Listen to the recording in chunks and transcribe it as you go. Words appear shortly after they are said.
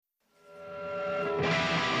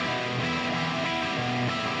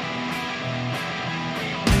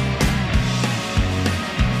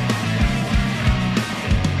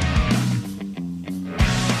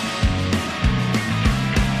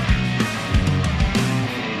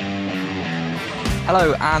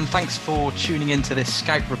Hello, and thanks for tuning into this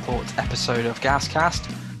Scout Report episode of Gascast.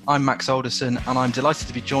 I'm Max Alderson, and I'm delighted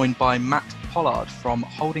to be joined by Matt Pollard from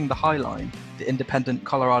Holding the Highline, the independent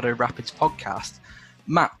Colorado Rapids podcast.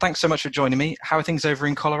 Matt, thanks so much for joining me. How are things over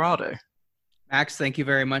in Colorado? Max, thank you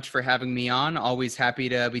very much for having me on. Always happy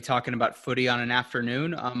to be talking about footy on an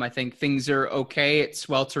afternoon. I think things are okay. It's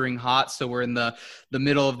sweltering hot, so we're in the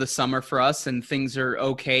middle of the summer for us, and things are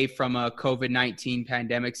okay from a COVID-19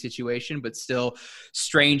 pandemic situation, but still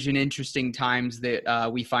strange and interesting times that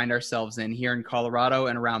we find ourselves in here in Colorado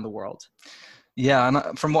and around the world. Yeah,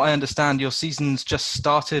 and from what I understand, your season's just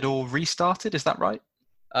started or restarted. Is that right?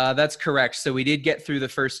 That's correct. So we did get through the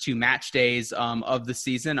first two match days of the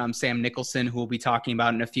season. Sam Nicholson, who we'll be talking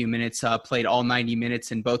about in a few minutes, played all 90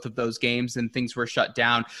 minutes in both of those games, and things were shut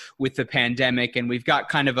down with the pandemic. And we've got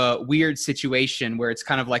kind of a weird situation where it's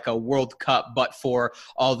kind of like a World Cup, but for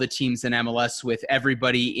all the teams in MLS, with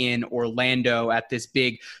everybody in Orlando at this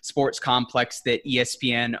big sports complex that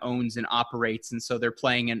ESPN owns and operates. And so they're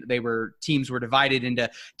playing, and teams were divided into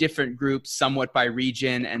different groups, somewhat by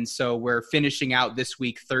region. And so we're finishing out this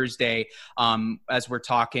week. Thursday, as we're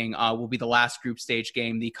talking, will be the last group stage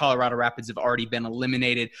game. The Colorado Rapids have already been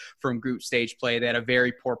eliminated from group stage play. They had a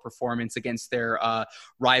very poor performance against their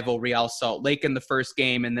rival Real Salt Lake in the first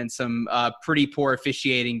game, and then some pretty poor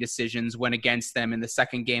officiating decisions went against them in the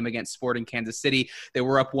second game against Sporting Kansas City. They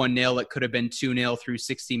were up 1-0. It could have been 2-0 through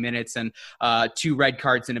 60 minutes, and two red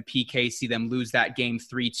cards and a PK see them lose that game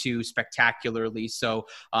 3-2 spectacularly. So,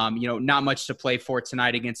 not much to play for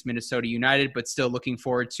tonight against Minnesota United, but still looking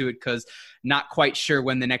forward to it, because not quite sure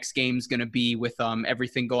when the next game is going to be with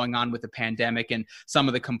everything going on with the pandemic and some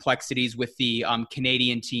of the complexities with the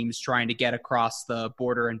Canadian teams trying to get across the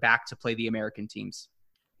border and back to play the American teams.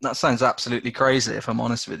 That sounds absolutely crazy, if I'm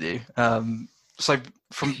honest with you. So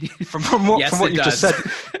from what you've just said,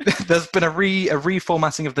 there's been a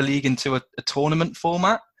reformatting of the league into a tournament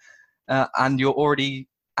format, and you're already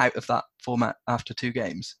out of that format after two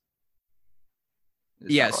games.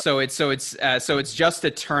 Yeah, right? so it's just a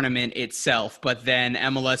tournament itself, but then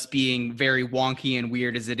MLS, being very wonky and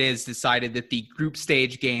weird as it is, decided that the group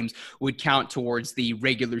stage games would count towards the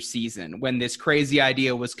regular season. When this crazy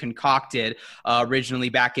idea was concocted originally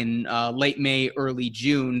back in late May, early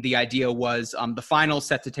June, the idea was the final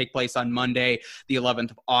set to take place on Monday, the 11th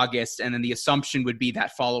of August, and then the assumption would be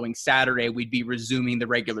that following Saturday we'd be resuming the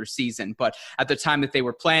regular season. But at the time that they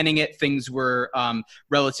were planning it, things were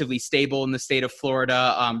relatively stable in the state of Florida.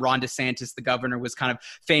 Ron DeSantis, the governor, was kind of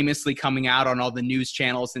famously coming out on all the news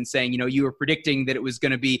channels and saying, you were predicting that it was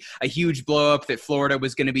going to be a huge blow up, that Florida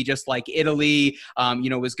was going to be just like Italy,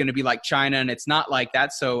 was going to be like China, and it's not like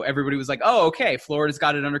that. So everybody was like, oh, okay, Florida's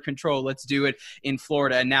got it under control. Let's do it in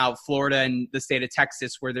Florida. And now Florida and the state of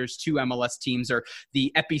Texas, where there's two MLS teams, are the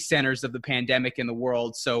epicenters of the pandemic in the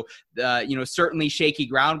world. So, certainly shaky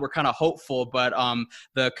ground. We're kind of hopeful, but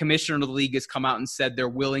the commissioner of the league has come out and said they're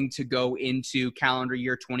willing to go into calendar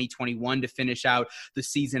year 2021 to finish out the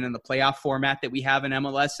season in the playoff format that we have in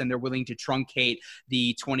MLS, and they're willing to truncate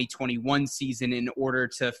the 2021 season in order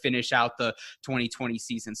to finish out the 2020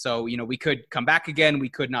 season. So, we could come back again. We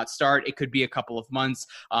could not start. It could be a couple of months.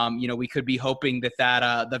 We could be hoping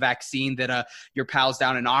that the vaccine that your pals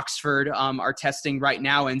down in Oxford are testing right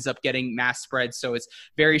now ends up getting mass spread. So it's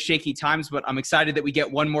very shaky times, but I'm excited that we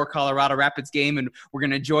get one more Colorado Rapids game, and we're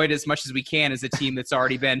going to enjoy it as much as we can as a team that's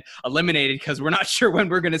already been eliminated, because we're not sure when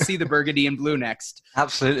we're going to see the burgundy and blue next.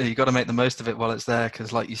 Absolutely. You've got to make the most of it while it's there,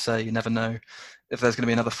 because like you say, you never know if there's going to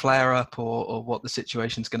be another flare up or what the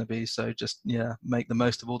situation's going to be. So just, make the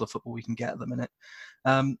most of all the football we can get at the minute.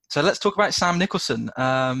 So let's talk about Sam Nicholson.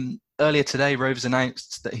 Earlier today, Rovers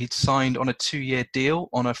announced that he'd signed on a 2-year deal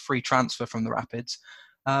on a free transfer from the Rapids.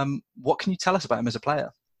 What can you tell us about him as a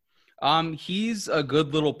player? He's a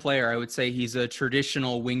good little player. I would say he's a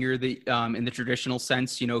traditional winger that, in the traditional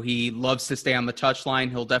sense. He loves to stay on the touchline.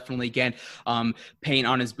 He'll definitely get paint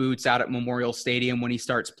on his boots out at Memorial Stadium when he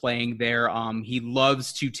starts playing there. He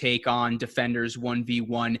loves to take on defenders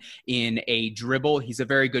 1v1 in a dribble. He's a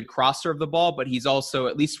very good crosser of the ball, but he's also,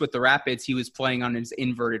 at least with the Rapids, he was playing on his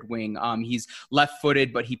inverted wing. He's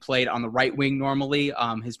left-footed, but he played on the right wing normally.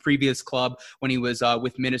 His previous club, when he was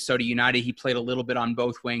with Minnesota United, he played a little bit on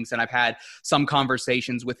both wings, and I've I've had some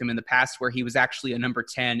conversations with him in the past where he was actually a number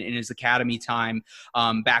 10 in his academy time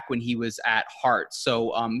back when he was at Hart.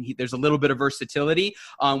 So there's a little bit of versatility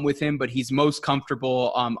with him, but he's most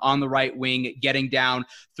comfortable on the right wing, getting down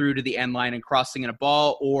through to the end line and crossing in a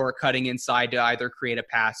ball or cutting inside to either create a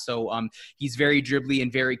pass. So he's very dribbly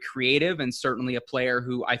and very creative, and certainly a player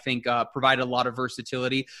who I think provided a lot of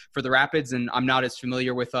versatility for the Rapids. And I'm not as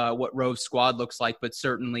familiar with what Rove's squad looks like, but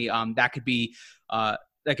certainly that could be a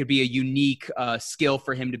unique skill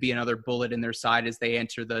for him to be another bullet in their side as they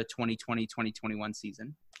enter the 2020-2021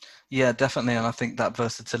 season. Yeah, definitely. And I think that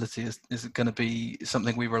versatility is going to be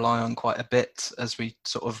something we rely on quite a bit as we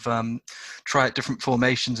sort of try out different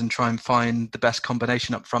formations and try and find the best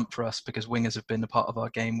combination up front for us, because wingers have been a part of our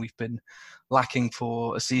game we've been lacking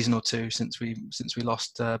for a season or two since we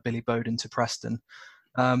lost Billy Bowden to Preston.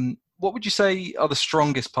 What would you say are the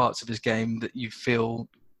strongest parts of his game that you feel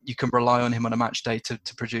you can rely on him on a match day to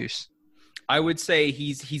produce? I would say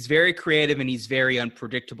he's very creative and he's very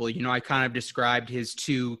unpredictable. You know, I kind of described his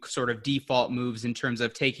two sort of default moves in terms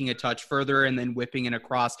of taking a touch further and then whipping it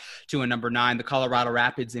across to a number 9. The Colorado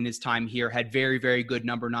Rapids in his time here had very, very good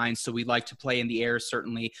number 9s, so we like to play in the air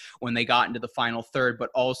certainly when they got into the final third, but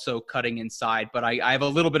also cutting inside. But I have a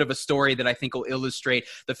little bit of a story that I think will illustrate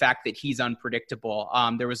the fact that he's unpredictable.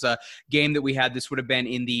 There was a game that we had, this would have been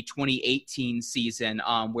in the 2018 season,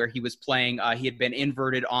 where he was playing, he had been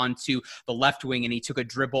inverted onto the left wing, and he took a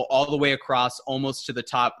dribble all the way across almost to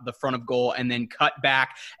the front of goal, and then cut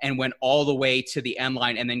back and went all the way to the end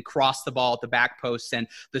line and then crossed the ball at the back post. And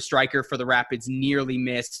the striker for the Rapids nearly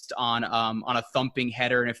missed on a thumping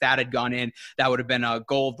header. And if that had gone in, that would have been a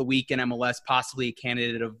goal of the week in MLS, possibly a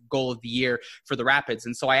candidate of goal of the year for the Rapids.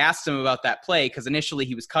 And so I asked him about that play, because initially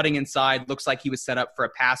he was cutting inside, looks like he was set up for a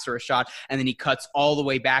pass or a shot, and then he cuts all the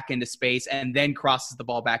way back into space and then crosses the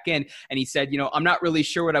ball back in. And he said, I'm not really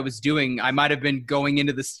sure what I was doing. I might have been going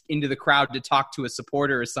into the crowd to talk to a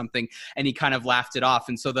supporter or something, and he kind of laughed it off.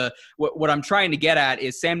 And so what I'm trying to get at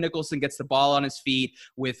is Sam Nicholson gets the ball on his feet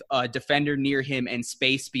with a defender near him and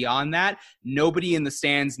space beyond that. Nobody in the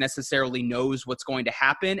stands necessarily knows what's going to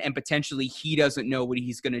happen, and potentially he doesn't know what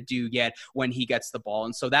he's going to do yet when he gets the ball.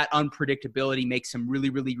 And so that unpredictability makes him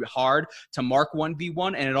really, really hard to mark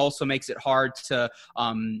 1v1, and it also makes it hard to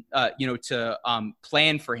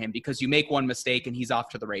plan for him, because you make one mistake and he's off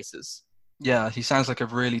to the races. Yeah, he sounds like a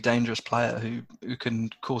really dangerous player who can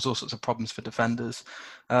cause all sorts of problems for defenders.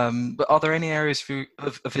 But are there any areas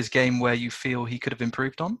of his game where you feel he could have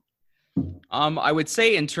improved on? I would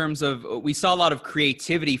say in terms of, we saw a lot of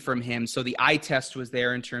creativity from him. So the eye test was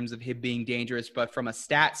there in terms of him being dangerous, but from a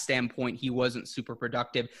stat standpoint, he wasn't super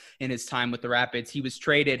productive in his time with the Rapids. He was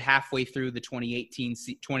traded halfway through the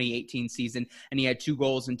 2018 season, and he had 2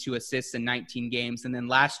 goals and 2 assists in 19 games. And then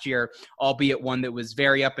last year, albeit one that was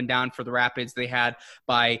very up and down for the Rapids, they had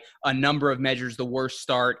by a number of measures the worst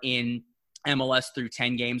start in MLS through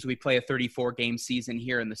 10 games. We play a 34-game season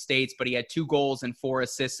here in the States, but he had 2 goals and 4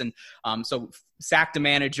 assists. And so sacked a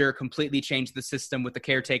manager, completely changed the system with the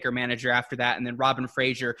caretaker manager after that. And then Robin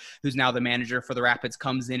Fraser, who's now the manager for the Rapids,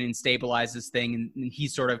 comes in and stabilizes thing. And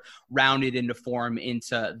he's sort of rounded into form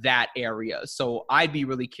into that area. So I'd be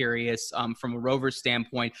really curious from a Rovers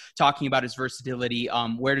standpoint, talking about his versatility,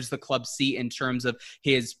 where does the club see in terms of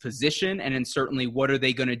his position? And then certainly what are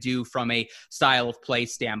they going to do from a style of play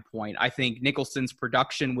standpoint? I think Nicholson's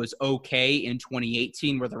production was okay in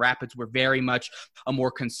 2018, where the Rapids were very much a more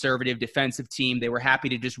conservative defensive team. They were happy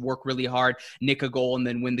to just work really hard, nick a goal, and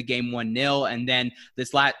then win the game 1-0. And then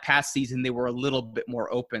this past season, they were a little bit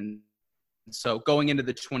more open. So going into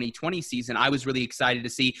the 2020 season, I was really excited to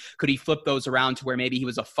see, could he flip those around to where maybe he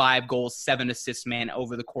was a 5-goal, 7-assist man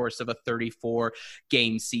over the course of a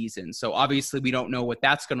 34-game season. So obviously we don't know what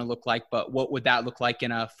that's going to look like, but what would that look like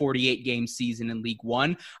in a 48-game season in League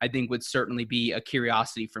One, I think would certainly be a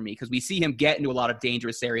curiosity for me, because we see him get into a lot of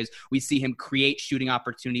dangerous areas. We see him create shooting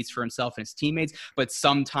opportunities for himself and his teammates, but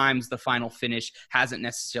sometimes the final finish hasn't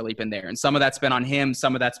necessarily been there. And some of that's been on him,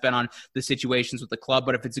 some of that's been on the situations with the club.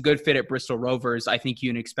 But if it's a good fit at Bristol Rovers, I think you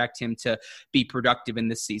can expect him to be productive in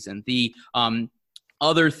this season. The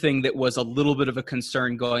other thing that was a little bit of a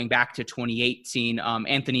concern going back to 2018,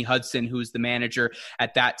 Anthony Hudson, who's the manager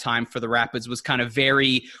at that time for the Rapids, was kind of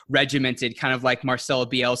very regimented, kind of like Marcelo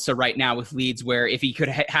Bielsa right now with Leeds, where if he could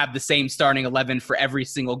have the same starting 11 for every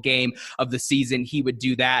single game of the season, he would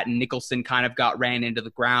do that. And Nicholson kind of ran into the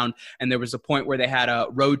ground. And there was a point where they had a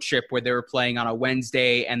road trip where they were playing on a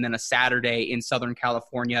Wednesday and then a Saturday in Southern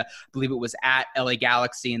California. I believe it was at LA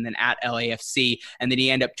Galaxy and then at LAFC. And then he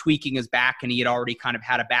ended up tweaking his back, and he had already kind kind of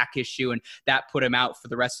had a back issue, and that put him out for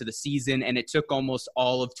the rest of the season. And it took almost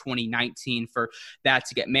all of 2019 for that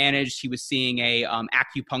to get managed. He was seeing a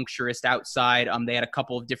acupuncturist outside. They had a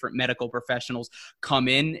couple of different medical professionals come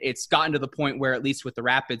in. It's gotten to the point where, at least with the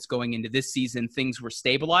Rapids going into this season, things were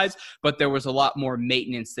stabilized, but there was a lot more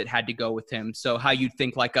maintenance that had to go with him. So how you'd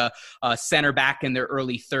think like a center back in their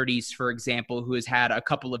early 30s, for example, who has had a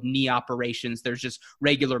couple of knee operations, there's just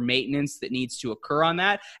regular maintenance that needs to occur on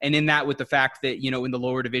that. And in that, with the fact that, in the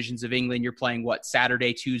lower divisions of England, you're playing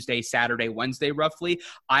Saturday, Tuesday, Saturday, Wednesday, roughly,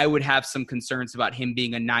 I would have some concerns about him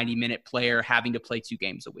being a 90-minute player having to play 2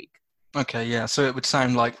 games a week. Okay, yeah. So it would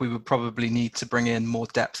sound like we would probably need to bring in more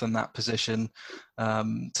depth in that position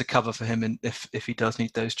to cover for him if he does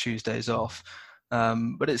need those Tuesdays off.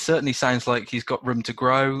 But it certainly sounds like he's got room to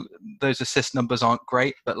grow. Those assist numbers aren't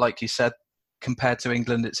great, but like you said, compared to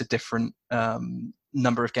England, it's a different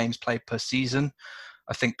number of games played per season.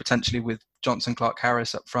 I think potentially with Jonson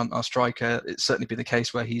Clarke-Harris up front, our striker, it'd certainly be the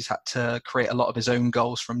case where he's had to create a lot of his own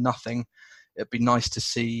goals from nothing. It'd be nice to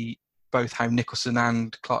see both how Nicholson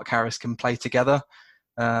and Clarke-Harris can play together,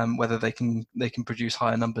 whether they can produce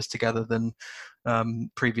higher numbers together than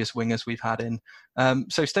previous wingers we've had in.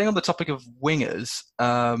 So staying on the topic of wingers,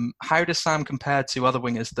 how does Sam compare to other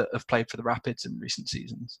wingers that have played for the Rapids in recent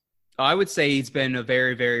seasons? I would say he's been a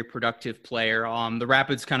very, very productive player. The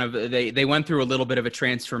Rapids kind of, they went through a little bit of a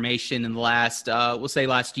transformation in the last, we'll say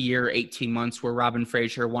last year, 18 months, where Robin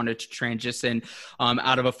Fraser wanted to transition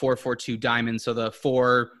out of a 4-4-2 diamond. So the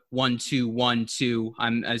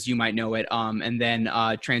 4-1-2-1-2, as you might know it, and then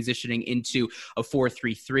transitioning into a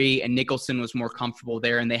 4-3-3, and Nicholson was more comfortable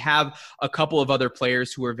there. And they have a couple of other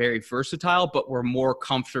players who are very versatile, but were more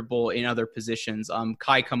comfortable in other positions.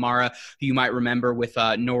 Kai Kamara, who you might remember with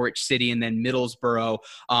Norwich City and then Middlesbrough,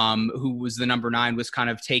 who was the number 9, was kind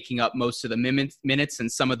of taking up most of the minutes, and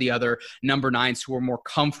some of the other number 9s who were more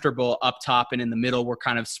comfortable up top and in the middle were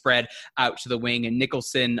kind of spread out to the wing. And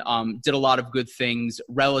Nicholson did a lot of good things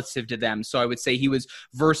relative to them. So I would say he was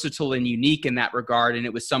versatile and unique in that regard. And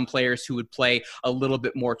it was some players who would play a little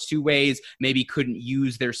bit more 2 ways, maybe couldn't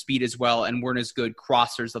use their speed as well and weren't as good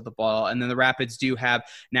crossers of the ball. And then the Rapids do have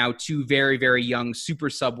now 2 very, very young super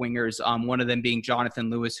sub wingers. One of them being Jonathan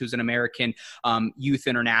Lewis, who's an American youth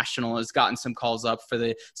international, has gotten some calls up for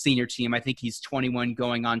the senior team. I think he's 21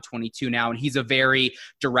 going on 22 now. And he's a very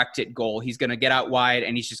direct at goal. He's going to get out wide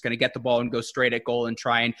and he's just going to get the ball and go straight at goal and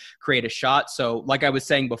try and create a shot. So like I was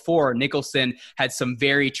saying before, Nicholson had some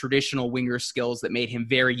very traditional winger skills that made him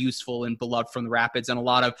very useful and beloved from the Rapids, and a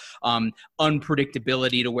lot of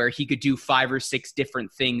unpredictability to where he could do 5 or 6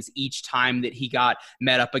 different things each time that he got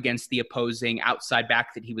met up against the opposing outside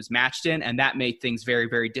back that he was matched in, and that made things very,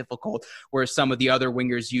 very difficult, whereas some of the other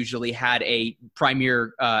wingers usually had a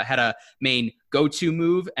main go-to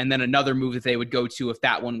move and then another move that they would go to if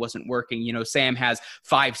that one wasn't working. Sam has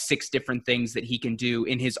 5-6 different things that he can do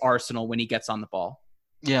in his arsenal when he gets on the ball.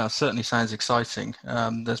 Yeah, certainly sounds exciting.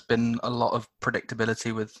 There's been a lot of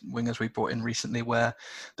predictability with wingers we brought in recently where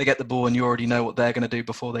they get the ball and you already know what they're going to do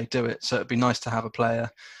before they do it. So it'd be nice to have a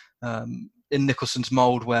player in Nicholson's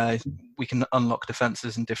mould where we can unlock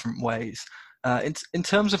defences in different ways. In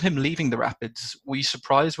terms of him leaving the Rapids, were you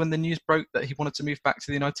surprised when the news broke that he wanted to move back to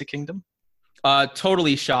the United Kingdom?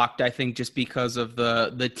 Totally shocked, I think, just because of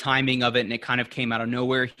the timing of it, and it kind of came out of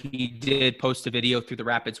nowhere. He did post a video through the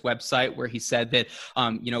Rapids website where he said that,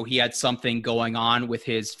 he had something going on with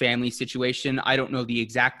his family situation. I don't know the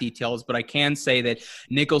exact details, but I can say that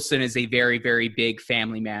Nicholson is a very, very big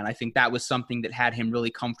family man. I think that was something that had him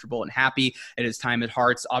really comfortable and happy at his time at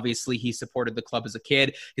Hearts. Obviously, he supported the club as a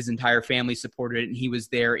kid. His entire family supported it, and he was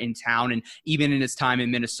there in town. And even in his time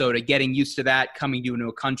in Minnesota, getting used to that, coming to a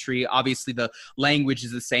new country, obviously the language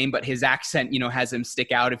is the same, but his accent, has him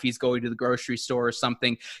stick out if he's going to the grocery store or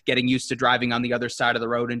something, getting used to driving on the other side of the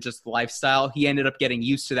road and just the lifestyle. He ended up getting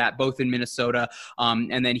used to that both in Minnesota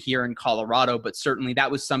and then here in Colorado. But certainly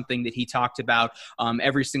that was something that he talked about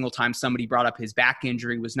every single time somebody brought up his back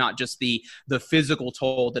injury, was not just the physical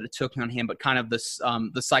toll that it took on him, but kind of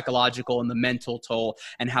the psychological and the mental toll,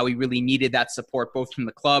 and how he really needed that support both from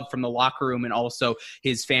the club, from the locker room, and also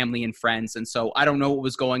his family and friends. And so I don't know what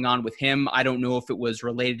was going on with him. I don't know if it was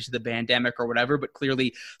related to the pandemic or whatever, but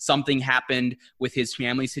clearly something happened with his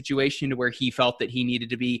family situation to where he felt that he needed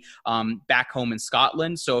to be back home in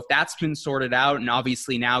Scotland. So if that's been sorted out, and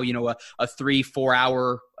obviously now, a 3-4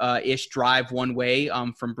 hour ish drive one way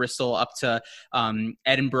from Bristol up to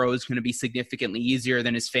Edinburgh is going to be significantly easier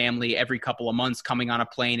than his family every couple of months coming on a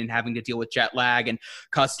plane and having to deal with jet lag and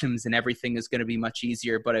customs and everything is going to be much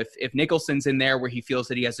easier. But if Nicholson's in there where he feels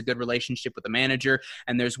that he has a good relationship with the manager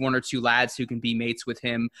and there's one or two lads who can be mates with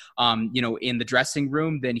him, in the dressing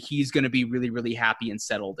room, then he's going to be really, really happy and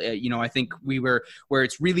settled. I think where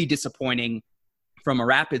it's really disappointing from a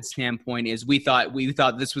Rapid standpoint is we thought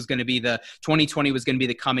this was going to be 2020 was going to be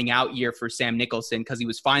the coming out year for Sam Nicholson because he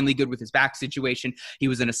was finally good with his back situation. He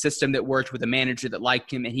was in a system that worked with a manager that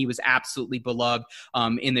liked him, and he was absolutely beloved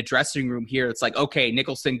in the dressing room here. It's like, okay,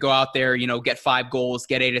 Nicholson, go out there, get 5 goals,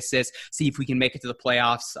 get 8 assists, see if we can make it to the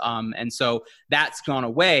playoffs. And so that's gone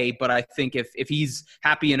away. But I think if he's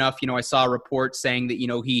happy enough, I saw a report saying that,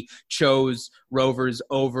 he chose Rovers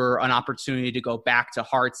over an opportunity to go back to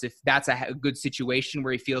Hearts. If that's a good situation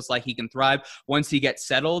where he feels like he can thrive, once he gets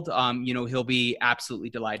settled, he'll be absolutely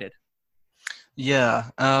delighted. Yeah.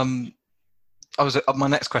 My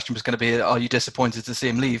next question was going to be, are you disappointed to see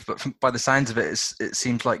him leave? But by the sounds of it, it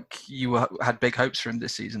seems like you had big hopes for him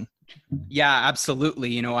this season. Yeah,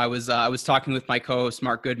 absolutely. I was talking with my co-host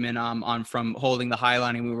Mark Goodman from Holding the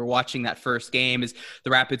Highline, and we were watching that first game as the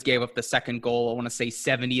Rapids gave up the second goal. I want to say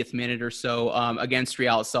 70th minute or so against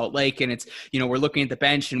Real Salt Lake, and it's we're looking at the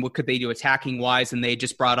bench and what could they do attacking wise, and they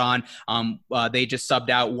just brought on they just subbed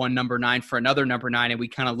out one number 9 for another number 9, and we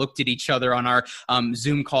kind of looked at each other on our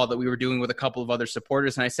Zoom call that we were doing with a couple of other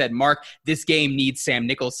supporters, and I said, Mark, this game needs Sam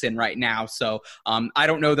Nicholson right now. So I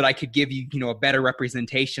don't know that I could give you a better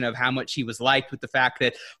representation of how much he was liked, with the fact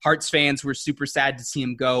that Hearts fans were super sad to see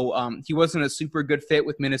him go. He wasn't a super good fit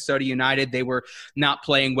with Minnesota United. They were not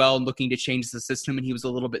playing well and looking to change the system, and he was a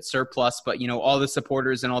little bit surplus. But, all the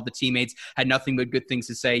supporters and all the teammates had nothing but good things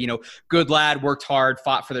to say. Good lad, worked hard,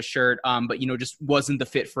 fought for the shirt, but, just wasn't the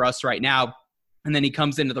fit for us right now. And then he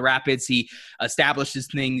comes into the Rapids. He establishes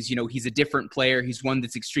things. He's a different player. He's one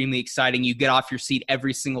that's extremely exciting. You get off your seat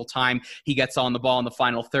every single time he gets on the ball in the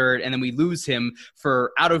final third. And then we lose him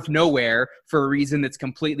for out of nowhere for a reason that's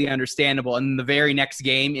completely understandable. And in the very next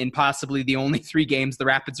game, in possibly the only 3 games the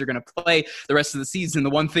Rapids are going to play the rest of the season, the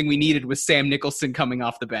one thing we needed was Sam Nicholson coming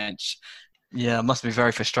off the bench. Yeah, it must be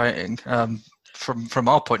very frustrating. From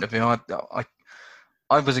our point of view,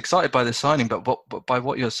 I was excited by this signing, but by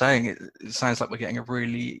what you're saying, it sounds like we're getting a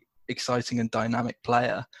really exciting and dynamic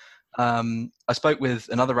player. I spoke with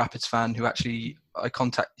another Rapids fan who actually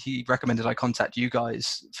he recommended I contact you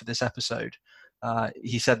guys for this episode.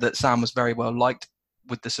 He said that Sam was very well liked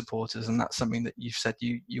with the supporters, and that's something that you've said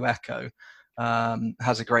you echo.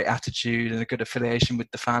 Has a great attitude and a good affiliation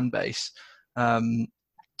with the fan base.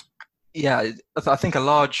 Yeah, I think a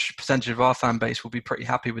large percentage of our fan base will be pretty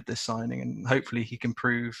happy with this signing, and hopefully he can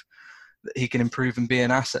prove that he can improve and be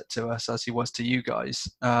an asset to us as he was to you guys.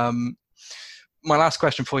 My last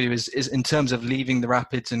question for you is in terms of leaving the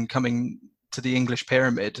Rapids and coming to the English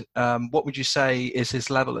pyramid, what would you say is his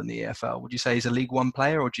level in the EFL? Would you say he's a League One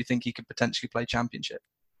player, or do you think he could potentially play Championship?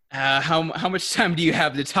 How much time do you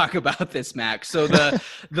have to talk about this, Max? So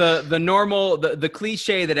the normal, the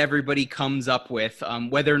cliche that everybody comes up with,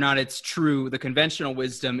 whether or not it's true, the conventional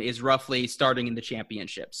wisdom is roughly starting in the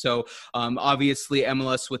Championship. So obviously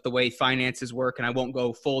MLS, with the way finances work, and I won't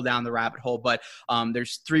go full down the rabbit hole, but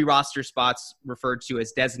there's 3 roster spots referred to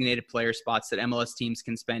as designated player spots that MLS teams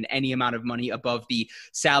can spend any amount of money above the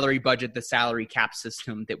salary budget, the salary cap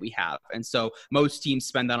system that we have. And so most teams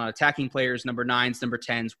spend that on attacking players, number 9s, number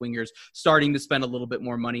 10s, wingers, starting to spend a little bit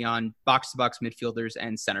more money on box-to-box midfielders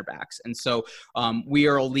and center backs. And so we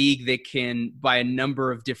are a league that can, by a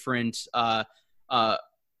number of different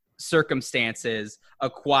circumstances,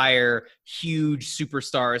 acquire huge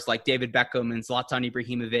superstars like David Beckham and Zlatan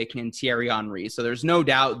Ibrahimovic and Thierry Henry. So there's no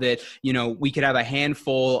doubt that, we could have a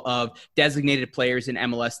handful of designated players in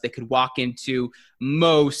MLS that could walk into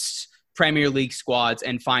most Premier League squads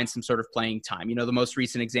and find some sort of playing time. The most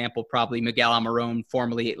recent example, probably Miguel Almiron,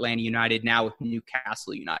 formerly Atlanta United, now with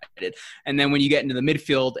Newcastle United. And then when you get into the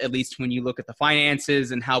midfield, at least when you look at the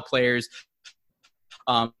finances and how players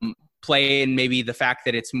play, and maybe the fact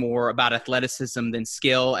that it's more about athleticism than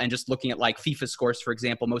skill, and just looking at like FIFA scores, for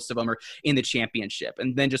example, most of them are in the Championship.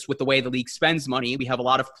 And then just with the way the league spends money, we have a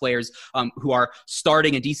lot of players who are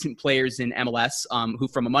starting and decent players in MLS who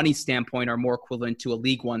from a money standpoint are more equivalent to a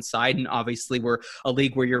League One side. And obviously we're a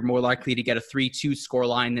league where you're more likely to get a 3-2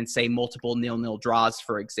 scoreline than say multiple 0-0 draws,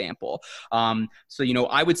 for example. So,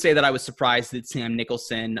 I would say that I was surprised that Sam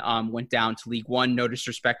Nicholson went down to League One. No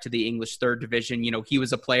disrespect to the English third division. He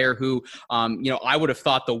was a player who who, I would have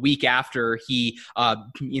thought the week after he,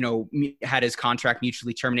 had his contract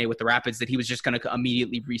mutually terminated with the Rapids that he was just going to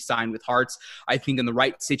immediately re-sign with Hearts. I think in the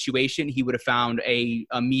right situation, he would have found a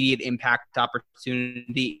immediate impact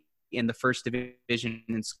opportunity in the first division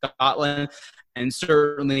in Scotland, and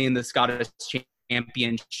certainly in the Scottish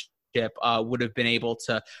Championship would have been able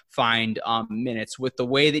to find minutes. With the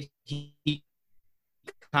way that he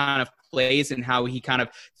kind of plays and how he kind of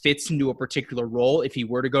fits into a particular role, if he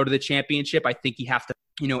were to go to the Championship, I think he'd have to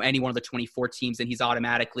any one of the 24 teams, and he's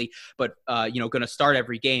automatically, going to start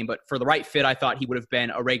every game. But for the right fit, I thought he would have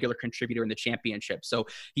been a regular contributor in the Championship. So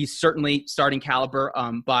he's certainly starting caliber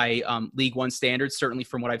by League One standards. Certainly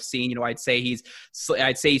from what I've seen, I'd say he's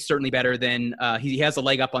certainly better than he has a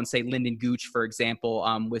leg up on, say, Lyndon Gooch, for example,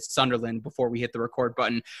 with Sunderland. Before we hit the record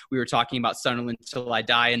button, we were talking about Sunderland till I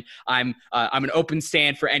die, and I'm an open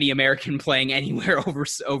stand for any American playing anywhere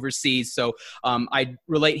overseas. So I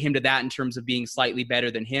relate him to that in terms of being slightly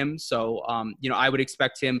better than him. So, I would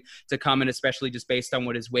expect him to come in, especially just based on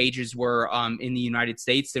what his wages were in the United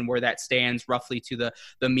States and where that stands roughly to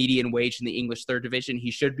the median wage in the English third division.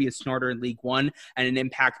 He should be a starter in League One and an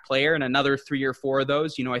impact player. And another 3 or 4 of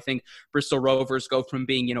those, I think Bristol Rovers go from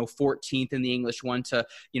being, 14th in the English One to,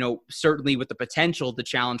 certainly with the potential to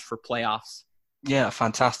challenge for playoffs. Yeah,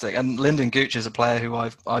 fantastic. And Lyndon Gooch is a player who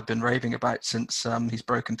I've been raving about since he's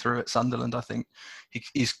broken through at Sunderland. I think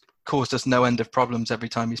he's caused us no end of problems every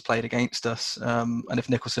time he's played against us. And if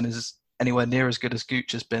Nicholson is anywhere near as good as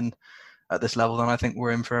Gooch has been at this level, then I think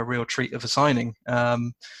we're in for a real treat of a signing.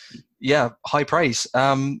 High praise.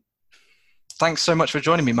 Thanks so much for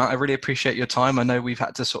joining me, Matt. I really appreciate your time. I know we've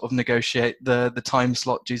had to sort of negotiate the time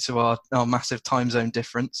slot due to our massive time zone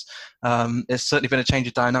difference. It's certainly been a change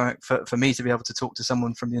of dynamic for me to be able to talk to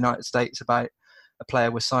someone from the United States about a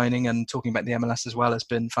player we're signing, and talking about the MLS as well has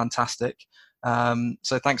been fantastic.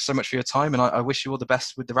 So thanks so much for your time, and I wish you all the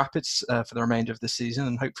best with the Rapids for the remainder of the season,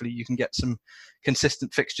 and hopefully you can get some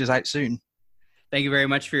consistent fixtures out soon. Thank you very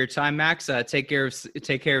much for your time, Max. Take care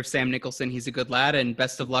of Sam Nicholson. He's a good lad, and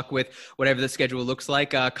best of luck with whatever the schedule looks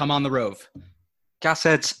like. Come on the Rove.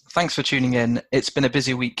 Gasheads, thanks for tuning in. It's been a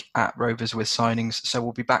busy week at Rovers with signings, so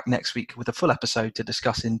we'll be back next week with a full episode to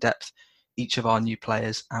discuss in depth each of our new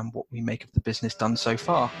players and what we make of the business done so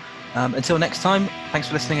far. Until next time, thanks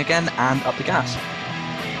for listening again, and up the gas.